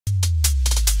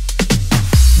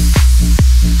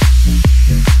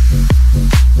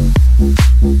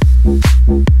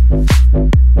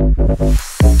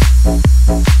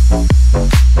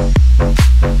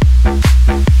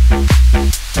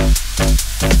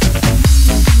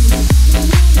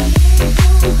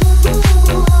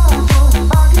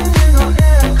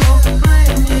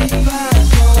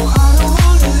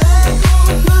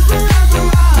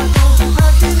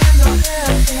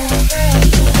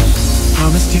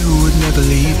you would never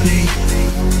leave me.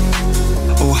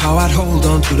 Oh, how I'd hold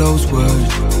on to those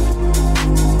words.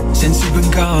 Since you've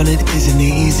been gone, it isn't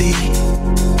easy.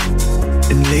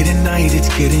 And late at night, it's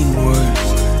getting worse.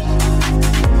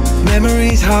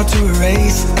 Memories hard to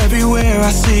erase. Everywhere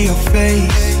I see your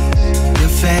face,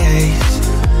 your face.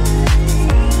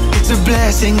 It's a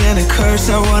blessing and a curse.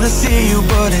 I wanna see you,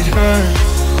 but it hurts.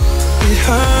 It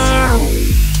hurts.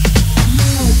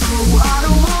 I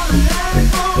don't wanna let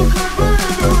go, 'cause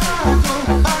wherever I go,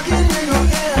 I can hear your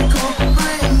echo,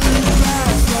 bring me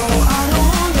back. So I don't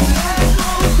wanna let go,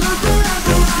 'cause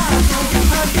wherever I go,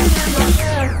 I can hear your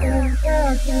echo,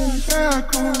 echo,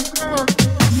 echo, echo.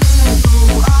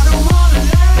 I don't wanna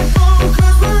let go,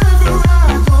 'cause wherever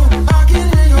I go, I can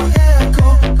hear your echo,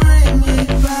 bring me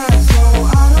back. So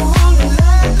I don't wanna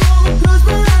let go, 'cause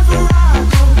wherever I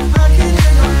go, I can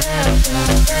hear your echo,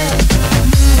 echo.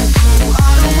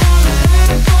 I don't wanna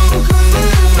let go, 'cause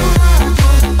wherever I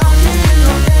go, I can hear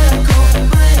your echo,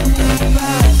 bring me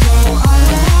back. So I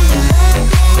don't wanna let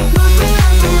go, 'cause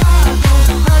wherever I go,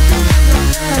 I can hear your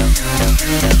echo.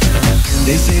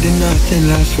 They say that nothing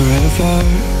lasts forever,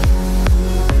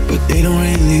 but they don't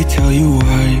really tell you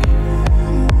why.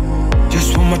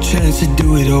 Just one more chance to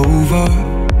do it over.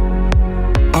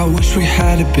 I wish we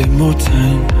had a bit more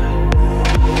time.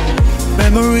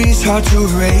 Memories hard to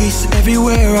erase.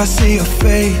 Everywhere I see your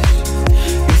face,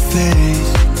 your face.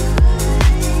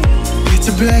 It's a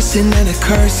blessing and a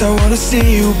curse. I wanna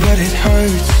see you, but it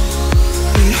hurts.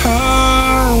 It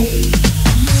hurts.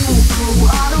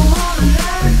 I don't wanna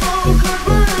let go, 'cause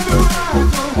wherever I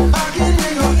go, I can